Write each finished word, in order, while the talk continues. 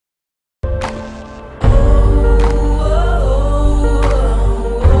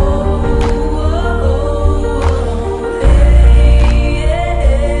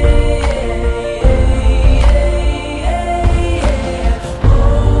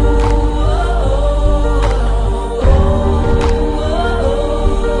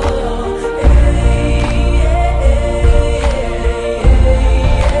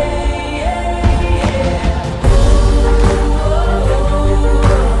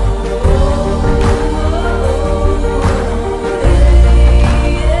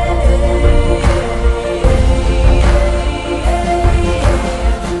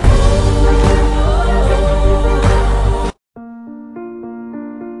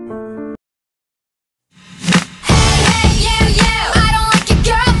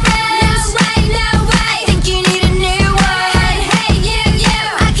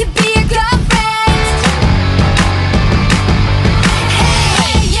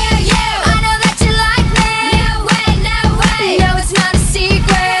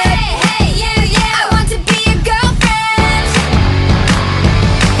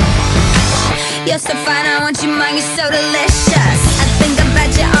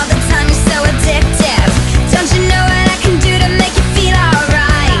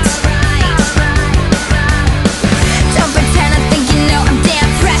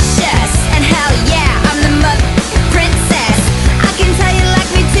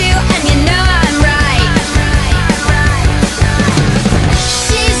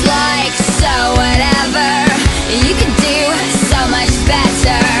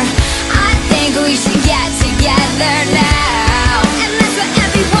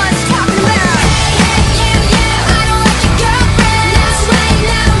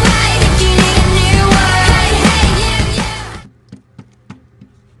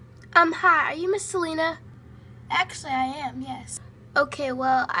are you Miss Selena? Actually, I am, yes. Okay,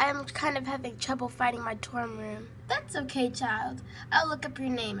 well, I'm kind of having trouble finding my dorm room. That's okay, child. I'll look up your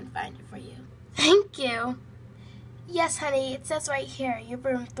name and find it for you. Thank you. Yes, honey, it says right here, your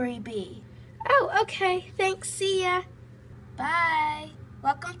room 3B. Oh, okay. Thanks. See ya. Bye.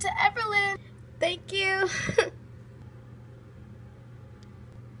 Welcome to Everlin. Thank you.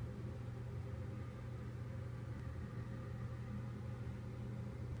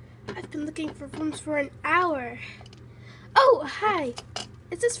 I've been looking for rooms for an hour. Oh, hi.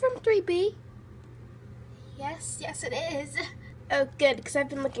 Is this room 3B? Yes, it is. Oh, good, because I've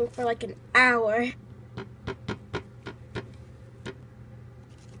been looking for like an hour.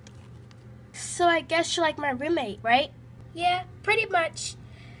 So I guess you're like my roommate, right? Yeah, pretty much.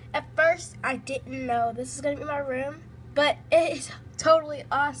 At first, I didn't know this was going to be my room, but it is totally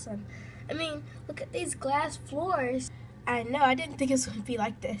awesome. I mean, look at these glass floors. I know, I didn't think it was going to be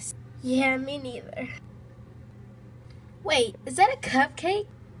like this. Yeah, me neither. Wait, is that a cupcake?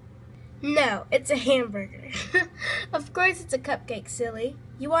 No, it's a hamburger. Of course it's a cupcake, silly.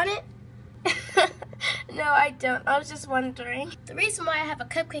 You want it? No, I don't. I was just wondering. The reason why I have a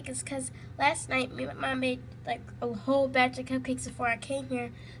cupcake is because last night me and my mom made like a whole batch of cupcakes before I came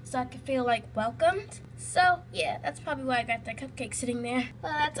here so I could feel like welcomed. So yeah, that's probably why I got the cupcake sitting there.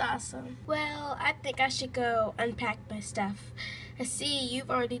 Well, that's awesome. Well, I think I should go unpack my stuff. I see you've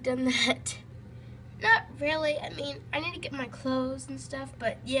already done that. Not really. I mean, I need to get my clothes and stuff,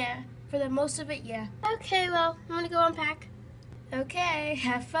 but yeah, for the most of it, yeah. Okay, well, I'm gonna go unpack. Okay,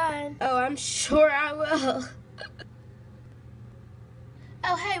 have fun. Oh, I'm sure I will.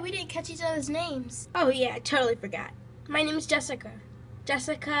 Oh, hey, we didn't catch each other's names. Oh, yeah, I totally forgot. My name is Jessica.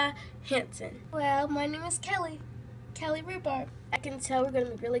 Jessica Hansen. Well, my name is Kelly. Kelly Rhubarb. I can tell we're going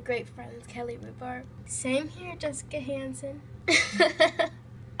to be really great friends, Kelly Rhubarb. Same here, Jessica Hansen.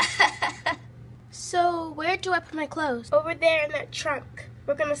 So, where do I put my clothes? Over there in that trunk.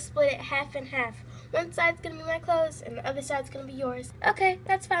 We're going to split it half and half. One side's going to be my clothes, and the other side's going to be yours. Okay,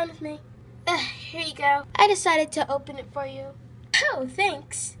 that's fine with me. Here you go. I decided to open it for you. Oh,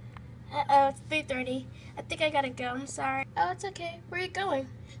 thanks. Uh-oh, it's 3:30. I think I gotta go. I'm sorry. Oh, it's okay. Where are you going?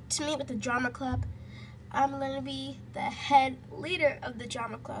 To meet with the drama club. I'm gonna be the head leader of the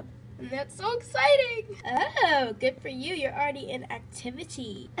drama club. And that's so exciting. Oh, good for you. You're already in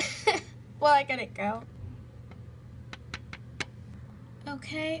activity. Well, I gotta go.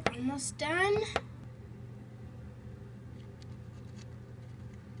 Okay, almost done.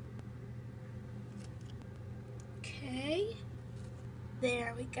 Okay.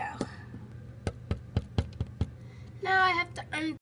 There we go. Now I have to